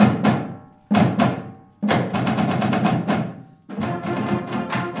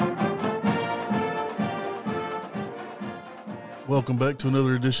Welcome back to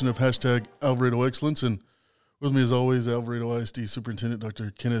another edition of Hashtag Alvarado Excellence. And with me, as always, Alvarado ISD Superintendent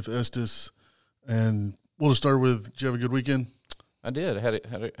Dr. Kenneth Estes. And we'll just start with, did you have a good weekend? I did. I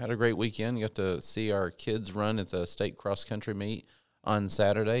had a great weekend. Got to see our kids run at the state cross-country meet on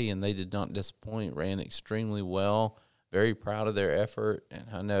Saturday, and they did not disappoint, ran extremely well. Very proud of their effort, and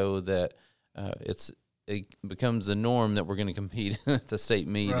I know that it becomes the norm that we're going to compete at the state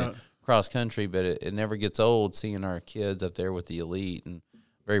meet and cross-country, but it never gets old seeing our kids up there with the elite, and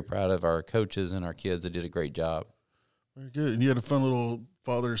very proud of our coaches and our kids that did a great job. Very good. And you had a fun little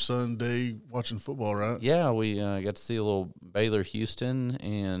father-son day watching football, right? Yeah, we got to see a little Baylor-Houston,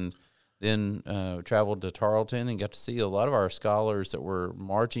 and then traveled to Tarleton and got to see a lot of our scholars that were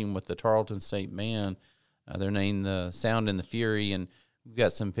marching with the Tarleton State Band. They're named the Sound and the Fury, and we've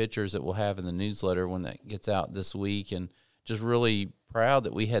got some pictures that we'll have in the newsletter when that gets out this week, and just really proud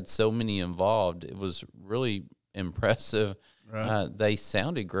that we had so many involved. It was really impressive. Right. They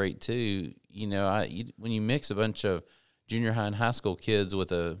sounded great, too. You know, when you mix a bunch of junior high and high school kids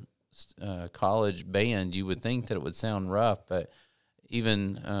with a college band, you would think that it would sound rough, but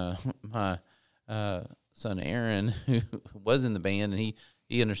even my son Aaron, who was in the band, and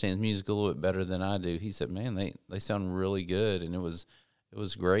he understands music a little bit better than I do. He said, "Man, they sound really good," and it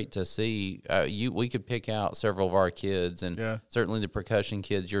was great to see. We could pick out several of our kids, and certainly the percussion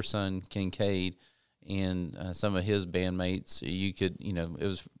kids, your son Kincaid, and some of his bandmates. It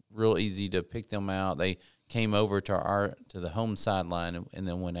was real easy to pick them out. They came over to the home sideline and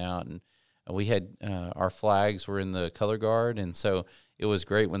then went out, and we had our flags were in the color guard, and so it was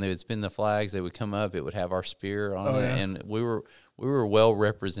great when they would spin the flags. They would come up, it would have our spear on it, and we were well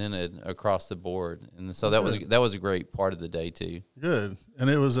represented across the board, and so that was a great part of the day too. Good, and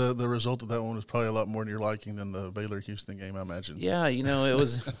it was the result of that one was probably a lot more to your liking than the Baylor-Houston game, I imagine. Yeah, it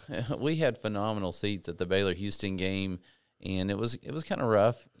was. We had phenomenal seats at the Baylor-Houston game, and it was kind of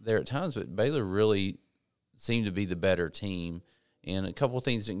rough there at times, but Baylor really seemed to be the better team, and a couple of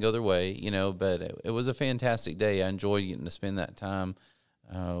things didn't go their way, but it was a fantastic day. I enjoyed getting to spend that time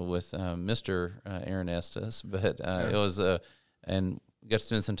with Mr. Aaron Estes, but it was and we got to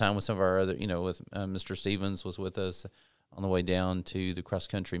spend some time with some of our other, with Mr. Stevens was with us on the way down to the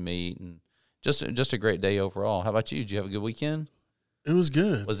cross-country meet, and just a great day overall. How about you? Did you have a good weekend? It was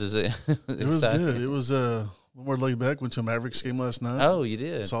good. It was good. It was a little more laid back. Went to a Mavericks game last night. Oh, you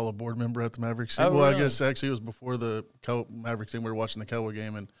did? Saw a board member at the Mavericks game. Oh, well, really? I guess actually it was before the Mavericks game. We were watching the Cowboy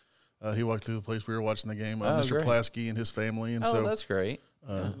game, and he walked through the place. We were watching the game. Mr. Great. Plasky and his family. And so that's great.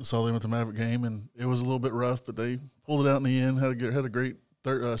 Saw them at the Maverick game, and it was a little bit rough, but they pulled it out in the end. Had a great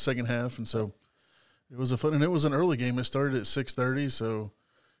second half, and so it was and it was an early game. It started at 6:30, so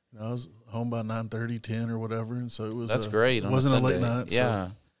I was home by 9:30, 10 or whatever, and so it was. That's great. It wasn't a late night.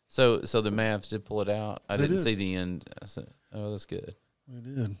 Yeah. So the Mavs did pull it out. I didn't see the end. I said, "Oh, that's good." They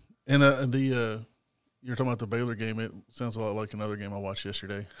did, and you're talking about the Baylor game. It sounds a lot like another game I watched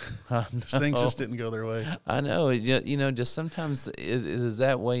yesterday. Things just didn't go their way. I know. Just sometimes it is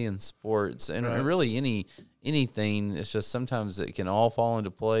that way in sports, and really anything. It's just sometimes it can all fall into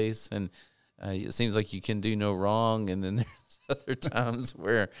place, and it seems like you can do no wrong. And then there's other times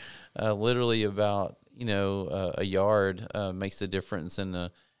where literally about a yard makes a difference in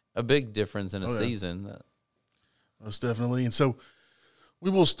a big difference in a season. Most definitely, and so. We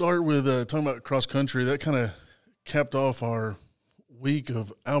will start with talking about cross-country. That kind of capped off our week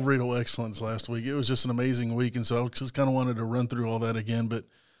of Alvarado Excellence last week. It was just an amazing week, and so I just kind of wanted to run through all that again. But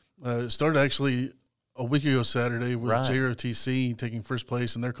it started actually a week ago Saturday with JROTC taking first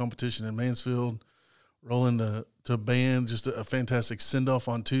place in their competition in Mansfield, rolling to band, just a fantastic send-off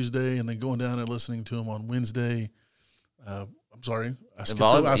on Tuesday, and then going down and listening to them on Wednesday. I skipped the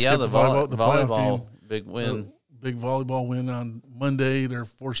volleyball game. Big win. Big volleyball win on Monday, their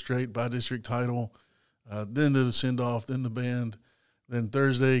fourth straight by-district title. Then the send-off, then the band. Then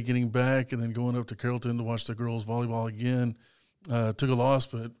Thursday, getting back, and then going up to Carrollton to watch the girls volleyball again. Took a loss,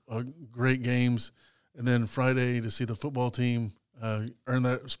 but great games. And then Friday to see the football team earn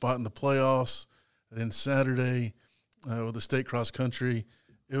that spot in the playoffs. And then Saturday with the state cross-country.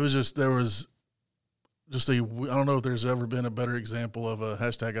 It was just I don't know if there's ever been a better example of a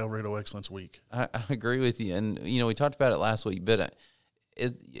hashtag Alvarado Excellence week. I agree with you. And, we talked about it last week, but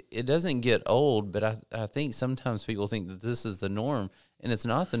it doesn't get old, but I think sometimes people think that this is the norm, and it's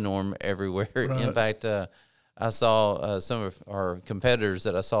not the norm everywhere. Right. In fact, I saw some of our competitors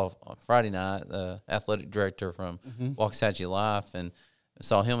that I saw on Friday night, the athletic director from Waxahachie Life, and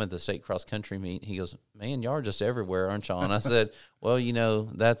saw him at the state cross-country meet. He goes, "Man, y'all are just everywhere, aren't y'all?" And I said, "Well,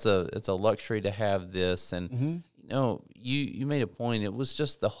 it's a luxury to have this." And, no, you made a point. It was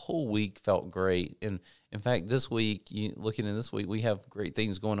just the whole week felt great. And in fact, this week, looking at this week, we have great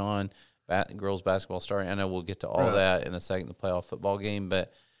things going on. Girls basketball starting. I know we'll get to all that in a second, the playoff football game,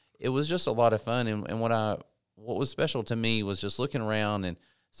 but it was just a lot of fun. And what was special to me was just looking around and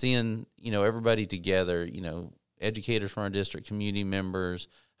seeing, everybody together, educators from our district, community members,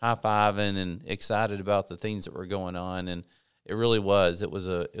 high-fiving and excited about the things that were going on. And it really was. It was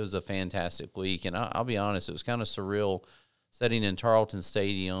a fantastic week. And I'll be honest, it was kind of surreal sitting in Tarleton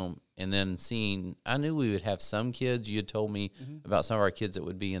Stadium and then seeing, I knew we would have some kids. You had told me about some of our kids that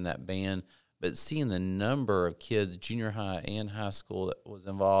would be in that band, but seeing the number of kids, junior high and high school, that was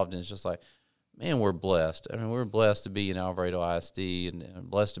involved, and it's just like, man, we're blessed. I mean, we're blessed to be in Alvarado ISD and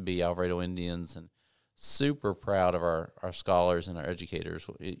blessed to be Alvarado Indians, and super proud of our scholars and our educators.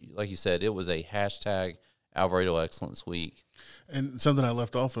 Like you said, it was a hashtag Alvarado Excellence Week. And something I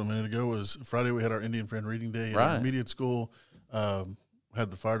left off a minute ago was Friday we had our Indian Friend Reading Day at Intermediate School. Had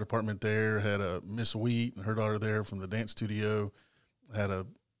the fire department there, had a Miss Wheat and her daughter there from the dance studio, had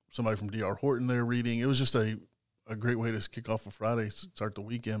somebody from D.R. Horton there reading. It was just a great way to kick off a Friday, start the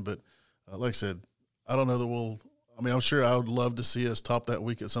weekend. But like I said, I don't know that I'm sure I would love to see us top that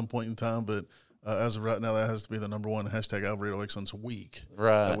week at some point in time, but as of right now, that has to be the number one hashtag Alvarado Excellence Week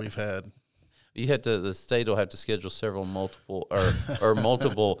that we've had. The state will have to schedule several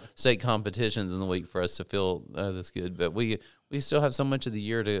multiple state competitions in the week for us to feel this good. But we still have so much of the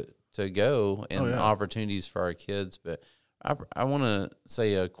year to go and opportunities for our kids. But I want to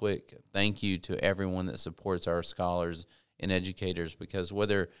say a quick thank you to everyone that supports our scholars and educators, because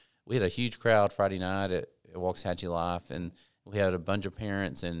whether we had a huge crowd Friday night at Waxahachie Life, and we had a bunch of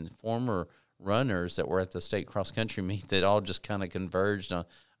parents and former runners that were at the state cross country meet that all just kind of converged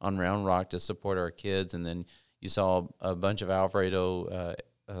on Round Rock to support our kids. And then you saw a bunch of Alvarado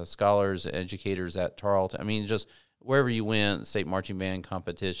scholars, educators at Tarleton. I mean, just wherever you went, state marching band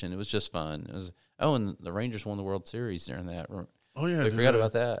competition, it was just fun. It was, and the Rangers won the World Series during that. Oh, yeah. We forgot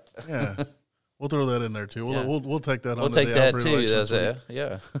about that. Yeah. We'll throw that in there, too. We'll take that on. We'll take that, too.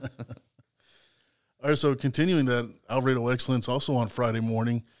 Yeah. All right, so continuing that Alvarado Excellence, also on Friday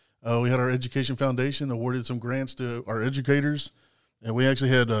morning, we had our Education Foundation awarded some grants to our educators. And we actually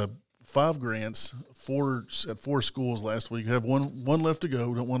had 5 grants at 4 schools last week. We have one left to go.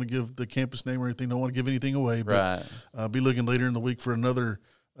 We don't want to give the campus name or anything. Don't want to give anything away. But be looking later in the week for another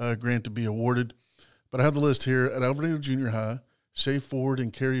grant to be awarded. But I have the list here. At Alvarado Junior High, Shay Ford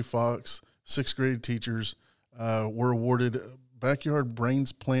and Carrie Fox, 6th grade teachers, were awarded backyard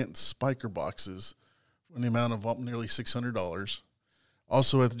brains plant spiker boxes in the amount of nearly $600.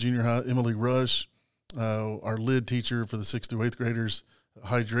 Also at the junior high, Emily Rush, our lid teacher for the 6th through 8th graders,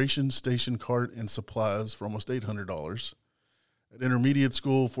 hydration station cart and supplies for almost $800. At intermediate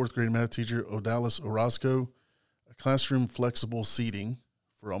school, 4th grade math teacher Odalis Orozco, a classroom flexible seating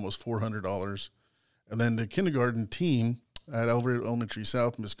for almost $400. And then the kindergarten team at Alvarado Elementary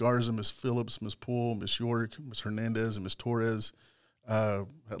South, Miss Garza, Miss Phillips, Miss Poole, Miss York, Miss Hernandez, and Miss Torres, had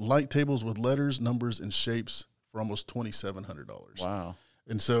light tables with letters, numbers, and shapes for almost $2,700. Wow.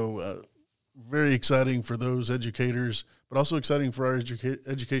 And so very exciting for those educators, but also exciting for our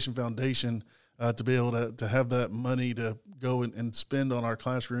Education Foundation to be able to have that money to go and spend on our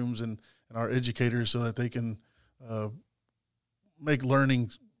classrooms and our educators so that they can make learning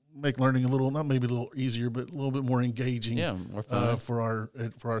a little, not maybe a little easier, but a little bit more engaging more fun. For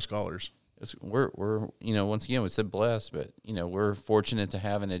our scholars. We're once again, we said blessed, but we're fortunate to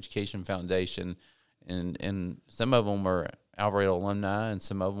have an Education Foundation, and some of them are Alvarado alumni, and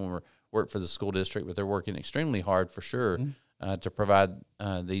some of them work for the school district, but they're working extremely hard for sure to provide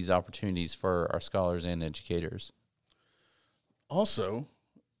these opportunities for our scholars and educators. Also,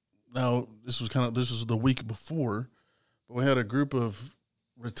 now this was the week before, but we had a group of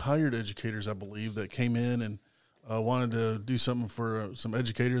retired educators, I believe, that came in and wanted to do something for some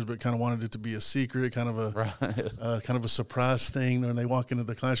educators, but kind of wanted it to be a secret, kind of a surprise thing when they walk into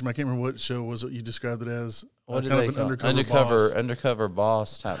the classroom. I can't remember what show was it you described it as. What did they call it? Undercover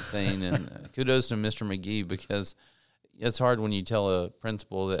boss type thing. And kudos to Mr. McGee, because it's hard when you tell a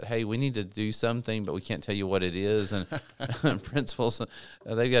principal that, hey, we need to do something, but we can't tell you what it is. And principals,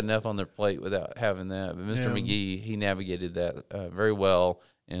 they've got enough on their plate without having that. But Mr. McGee, he navigated that very well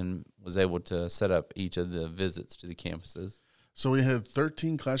and was able to set up each of the visits to the campuses. So we had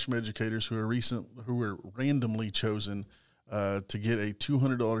 13 classroom educators who were randomly chosen to get a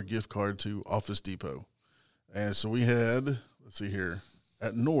 $200 gift card to Office Depot. And so we had, let's see here,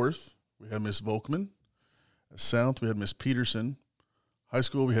 at North, we had Miss Volkman. At South, we had Miss Peterson. High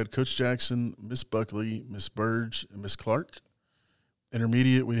school, we had Coach Jackson, Miss Buckley, Miss Burge, and Miss Clark.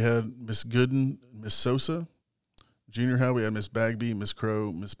 Intermediate, we had Miss Gooden, Miss Sosa. junior high, we had Miss Bagby, Miss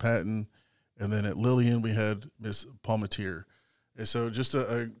Crow, Miss Patton, and then at Lillian, we had Miss Palmatier. And so just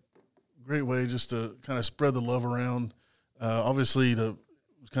a great way just to kind of spread the love around. Obviously,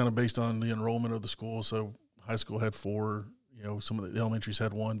 kind of based on the enrollment of the school. So high school had 4, some of the elementaries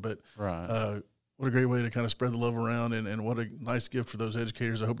had 1, but Right. What a great way to kind of spread the love around, and what a nice gift for those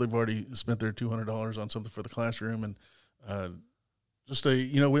educators. I hope they've already spent their $200 on something for the classroom. And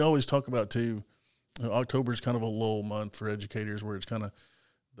we always talk about too, October is kind of a lull month for educators, where it's kind of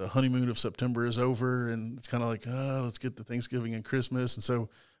the honeymoon of September is over, and it's kind of like, let's get to Thanksgiving and Christmas. And so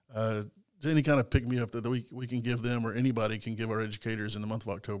any kind of pick-me-up that we can give them, or anybody can give our educators in the month of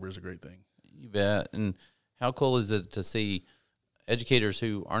October, is a great thing. You bet. And how cool is it to see educators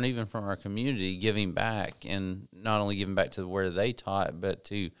who aren't even from our community giving back, and not only giving back to where they taught, but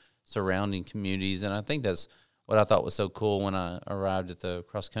to surrounding communities. And I think that's what I thought was so cool when I arrived at the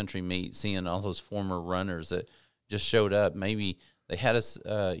cross-country meet, seeing all those former runners that just showed up. Maybe they had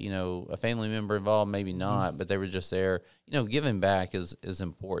a family member involved, maybe not, but they were just there. Giving back is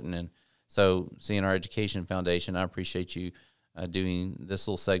important. And so seeing our education foundation, I appreciate you doing this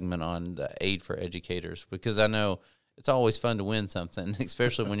little segment on the aid for educators, because I know it's always fun to win something,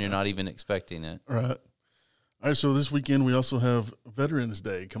 especially when you're not even expecting it. Right. All right, so this weekend we also have Veterans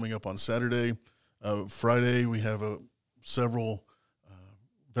Day coming up on Saturday. Friday we have several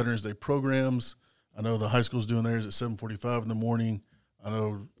Veterans Day programs. I know the high school's doing theirs at 7:45 in the morning. I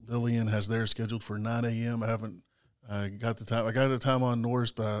know Lillian has theirs scheduled for 9 a.m. I haven't got the time. I got the time on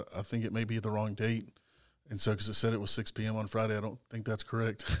Norse, but I think it may be the wrong date. And so, because it said it was 6 p.m. on Friday, I don't think that's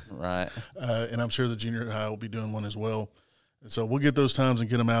correct. Right. And I'm sure the junior high will be doing one as well. And so we'll get those times and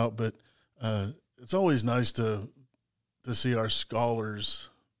get them out. But it's always nice to see our scholars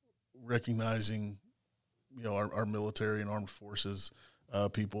recognizing, our military and armed forces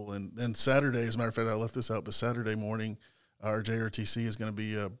people. And then Saturday, as a matter of fact, I left this out, but Saturday morning, our JRTC is going to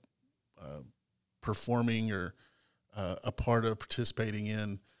be performing or a part of participating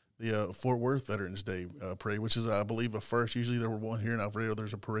in the Fort Worth Veterans Day parade, which is, I believe, a first. Usually there were one here in Alvarado.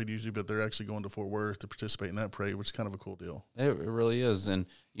 There's a parade usually, but they're actually going to Fort Worth to participate in that parade, which is kind of a cool deal. It really is. And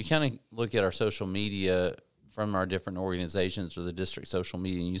you kind of look at our social media from our different organizations or the district social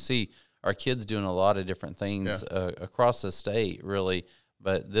media, and you see our kids doing a lot of different things across the state, really.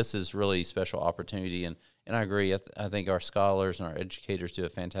 But this is really a special opportunity. And I agree. I think our scholars and our educators do a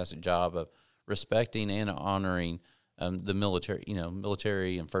fantastic job of respecting and honoring the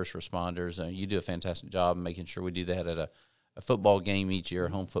military and first responders. You do a fantastic job of making sure we do that at a football game each year,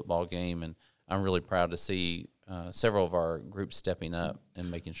 a home football game. And I'm really proud to see several of our groups stepping up and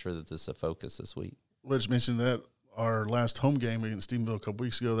making sure that this is a focus this week. Let's mention that our last home game against Stephenville a couple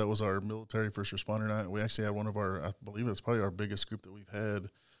weeks ago, that was our military first responder night. We actually had one of our, I believe it's probably our biggest group that we've had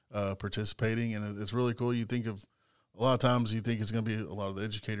participating, and it's really cool. You think of, a lot of times you think it's going to be a lot of the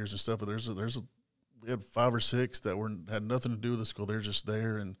educators and stuff, but we had 5 or 6 that had nothing to do with the school. They're just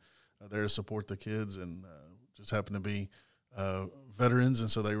there and there to support the kids, and just happened to be veterans,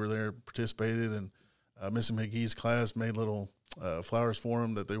 and so they were there, participated, and Miss McGee's class made little flowers for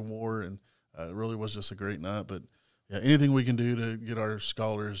them that they wore, and it really was just a great night. But yeah, anything we can do to get our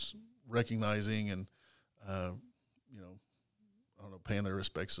scholars recognizing and I don't know, paying their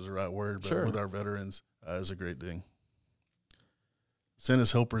respects is the right word, but sure, with our veterans is a great thing.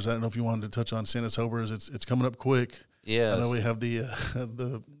 Santa's Helpers. I don't know if you wanted to touch on Santa's Helpers. It's coming up quick. Yeah, I know we have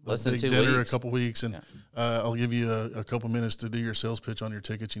the less big than 2 dinner weeks. a couple weeks, and I'll give you a couple minutes to do your sales pitch on your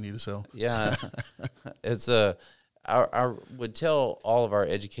tickets you need to sell. Yeah, it's I would tell all of our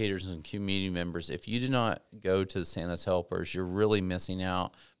educators and community members, if you do not go to Santa's Helpers, you're really missing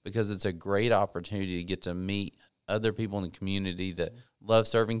out, because it's a great opportunity to get to meet other people in the community that love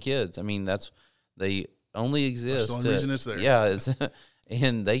serving kids. I mean, they only exist. That's the only reason it's there. Yeah,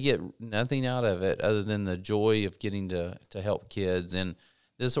 and they get nothing out of it other than the joy of getting to help kids. And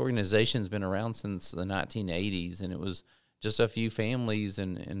this organization's been around since the 1980s, and it was just a few families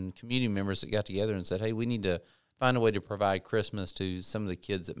and community members that got together and said, hey, we need to find a way to provide Christmas to some of the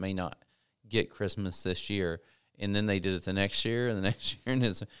kids that may not get Christmas this year. And then they did it the next year and the next year, and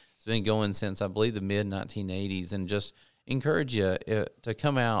it's been going since, I believe, the mid-1980s. And just encourage you to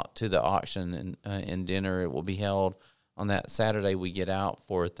come out to the auction and dinner. It will be held on that Saturday we get out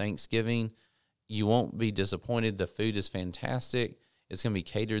for Thanksgiving. You won't be disappointed. The food is fantastic. It's going to be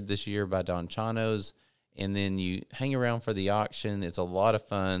catered this year by Don Chano's. And then you hang around for the auction. It's a lot of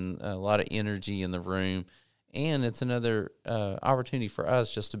fun, a lot of energy in the room. And it's another opportunity for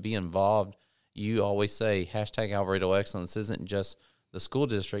us just to be involved. You always say hashtag Alvarado Excellence isn't just the school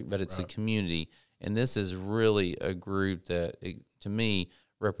district, but it's the community. And this is really a group that, to me,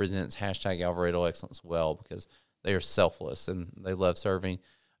 represents hashtag Alvarado Excellence well, because they are selfless and they love serving.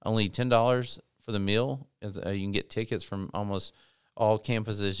 Only $10 for the meal. Is you can get tickets from almost all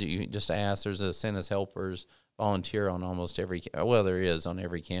campuses. You can just ask. There's a Santa's Helpers volunteer on almost every. Well, there is on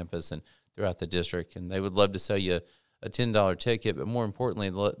every campus and throughout the district, and they would love to sell you a $10 ticket. But more importantly,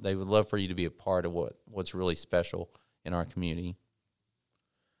 they would love for you to be a part of what's really special in our community.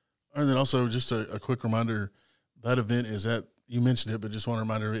 And then also just a quick reminder, that event is at, you mentioned it, but just want to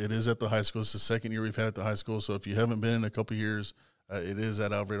remind everybody, it is at the high school. It's the second year we've had it at the high school. So if you haven't been in a couple of years, it is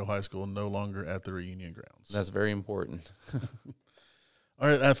at Alvarado High School, no longer at the reunion grounds. That's very important. All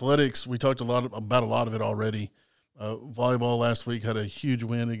right, athletics. We talked about a lot of it already. Volleyball last week had a huge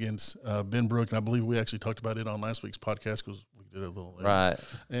win against Benbrook, and I believe we actually talked about it on last week's podcast because we did it a little later. Right.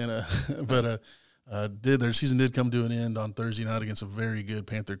 And their season did come to an end on Thursday night against a very good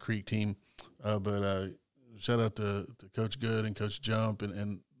Panther Creek team. But shout out to Coach Good and Coach Jump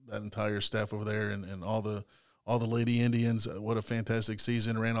and that entire staff over there and all the Lady Indians. What a fantastic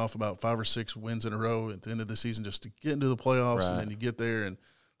season. Ran off about 5 or 6 wins in a row at the end of the season just to get into the playoffs. Right. And then you get there and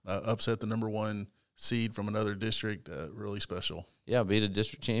upset the number 1 seed from another district. Really special. Yeah, beat a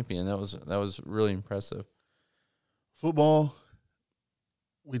district champion. That was really impressive. Football.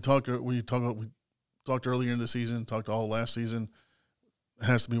 We talked earlier in the season, talked all last season. It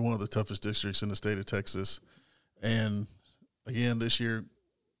has to be one of the toughest districts in the state of Texas. And again, this year,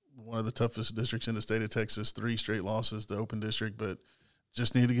 one of the toughest districts in the state of Texas, 3 straight losses to Open District, but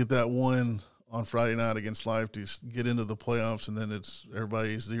just need to get that one on Friday night against Life to get into the playoffs, and then it's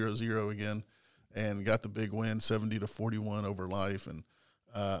everybody's 0-0 again, and got the big win, 70-41 over Life. And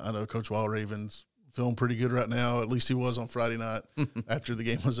I know Coach Walraven's feeling pretty good right now. At least he was on Friday night after the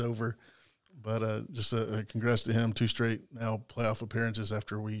game was over. But just a congrats to him. 2 straight now playoff appearances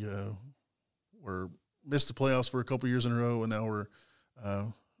after we missed the playoffs for a couple years in a row, and now we're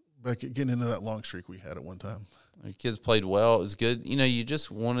back getting into that long streak we had at one time. The kids played well. It was good. You just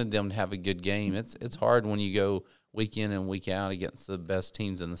wanted them to have a good game. It's hard when you go week in and week out against the best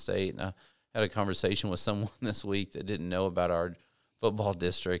teams in the state. And I had a conversation with someone this week that didn't know about our football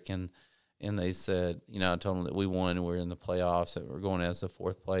district, and they said, I told them that we won and we're in the playoffs, that we're going as the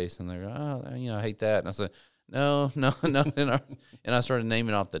 4th place, and they're, I hate that. And I said, no. And I started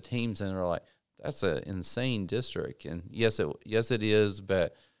naming off the teams, and they're like, that's an insane district. And yes, it is,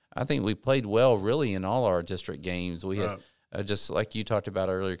 but I think we played well really in all our district games. We had, just like you talked about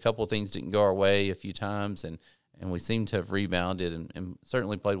earlier, a couple of things didn't go our way a few times, and we seemed to have rebounded and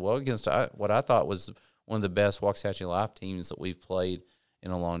certainly played well against what I thought was one of the best Waxahachie Life teams that we've played in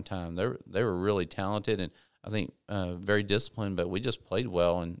a long time. They were really talented and I think very disciplined, but we just played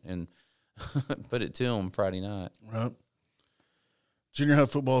well and put it to them Friday night. Right. Junior high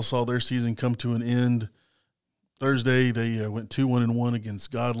football saw their season come to an end Thursday. They went 2-1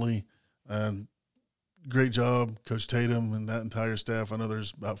 against Godley. Great job, Coach Tatum and that entire staff. I know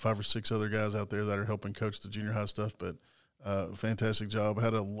there's about 5 or 6 other guys out there that are helping coach the junior high stuff, but fantastic job.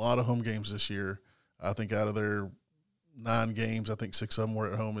 Had a lot of home games this year. I think out of their 9 games, I think 6 of them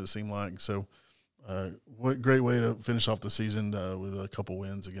were at home, it seemed like. So what great way to finish off the season with a couple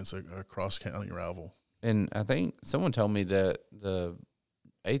wins against a cross-county rival. And I think someone told me that the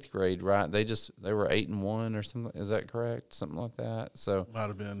 8th grade, right, they were 8-1 or something. Is that correct? Something like that. So might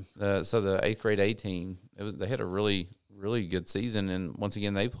have been. So the 8th grade A team, they had a really, really good season, and once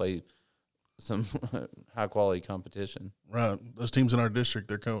again they played some high quality competition. Right, those teams in our district,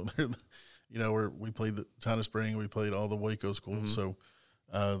 they're we played the China Spring, we played all the Waco schools, so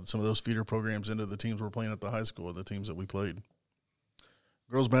some of those feeder programs into the teams we're playing at the high school, the teams that we played.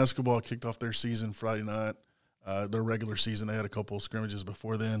 Girls basketball kicked off their season Friday night. Their regular season, they had a couple of scrimmages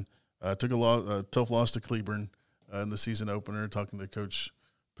before then. Took a tough loss to Cleburne in the season opener. Talking to Coach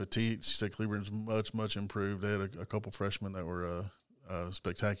Petit, she said Cleburne's much, much improved. They had a couple freshmen that were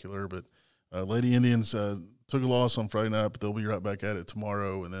spectacular. But Lady Indians took a loss on Friday night, but they'll be right back at it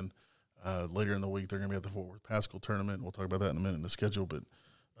tomorrow. And then later in the week, they're going to be at the Fort Worth Pascal tournament. We'll talk about that in a minute in the schedule. But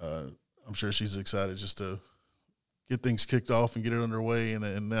I'm sure she's excited just to get things kicked off and get it underway.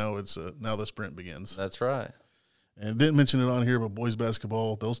 And now now the sprint begins. That's right. And didn't mention it on here, but boys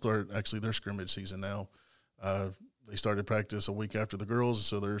basketball, they'll start actually their scrimmage season now. They started practice a week after the girls,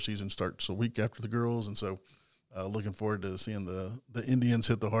 so their season starts a week after the girls. And so looking forward to seeing the Indians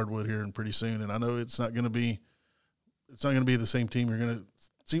hit the hardwood here and pretty soon. And I know it's not going to be the same team you're going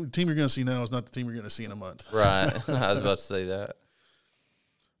to see now is not the team you're going to see in a month. Right. I was about to say that.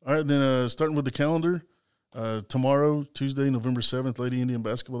 All right, then starting with the calendar, tomorrow, Tuesday, November 7th, Lady Indian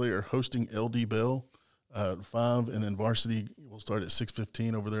basketball, they are hosting LD Bell. 5, and then varsity will start at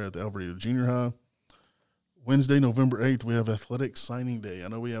 6:15 over there at the Alvarado Junior High. Wednesday, November 8th, we have athletic signing day. I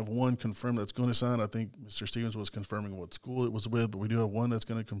know we have one confirmed that's going to sign. I think Mr. Stevens was confirming what school it was with, but we do have one that's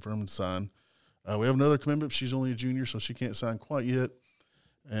going to confirm and sign. We have another commitment. She's only a junior, so she can't sign quite yet.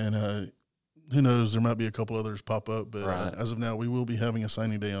 And who knows, there might be a couple others pop up. But as of now, we will be having a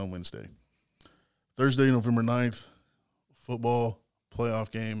signing day on Wednesday. Thursday, November 9th, football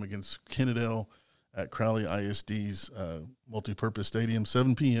playoff game against Kennedale at Crowley ISD's multipurpose stadium,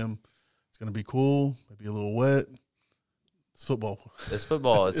 7 p.m. It's going to be cool, maybe a little wet. It's football. It's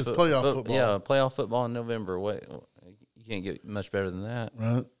football. It's playoff football. Yeah, playoff football in November. What, you can't get much better than that.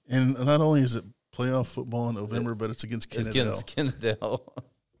 Right. And not only is it playoff football in November, but it's against Kennedale. It's against Kennedale.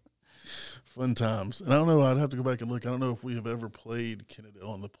 Fun times. And I don't know, I'd have to go back and look. I don't know if we have ever played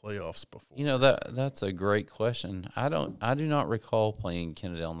Kennedale in the playoffs before. You know, that's a great question. I do not recall playing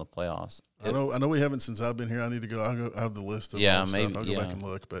Kennedale in the playoffs. I know we haven't since I've been here. I need to go. I have the list of all the stuff. I'll go back and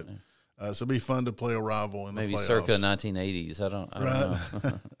look. But so it'd be fun to play a rival in the playoffs. Maybe circa 1980s. I don't know.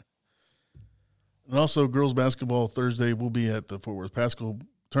 And also, girls basketball Thursday will be at the Fort Worth Pascal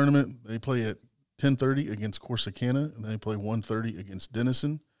tournament. They play at 10:30 against Corsicana, and they play 1:30 against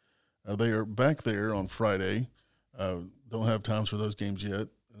Denison. They are back there on Friday. Don't have times for those games yet.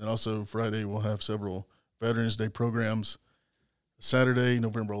 And then also Friday we'll have several Veterans Day programs. Saturday,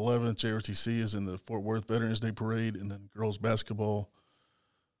 November 11th, JRTC is in the Fort Worth Veterans Day Parade, and then girls basketball.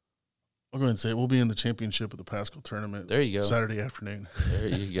 I'll go ahead and say it. We'll be in the championship of the Pascal tournament. There you go. Saturday afternoon. There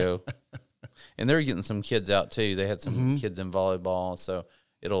you go. And they're getting some kids out too. They had some kids in volleyball, so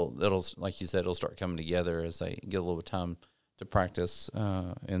it'll like you said, it'll start coming together as they get a little bit of time to practice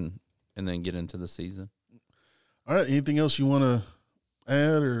and then get into the season. All right. Anything else you want to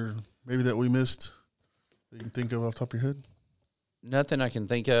add, or maybe that we missed that you can think of off the top of your head? Nothing I can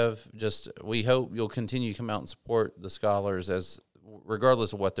think of. Just we hope you'll continue to come out and support the scholars as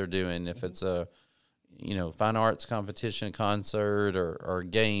regardless of what they're doing. If it's a fine arts competition, concert, or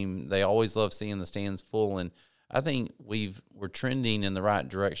game, they always love seeing the stands full. And I think we're trending in the right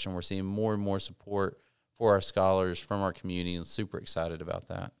direction. We're seeing more and more support for our scholars from our community, and super excited about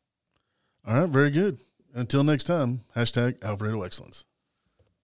that. All right, very good. Until next time, #Alvarado Excellence.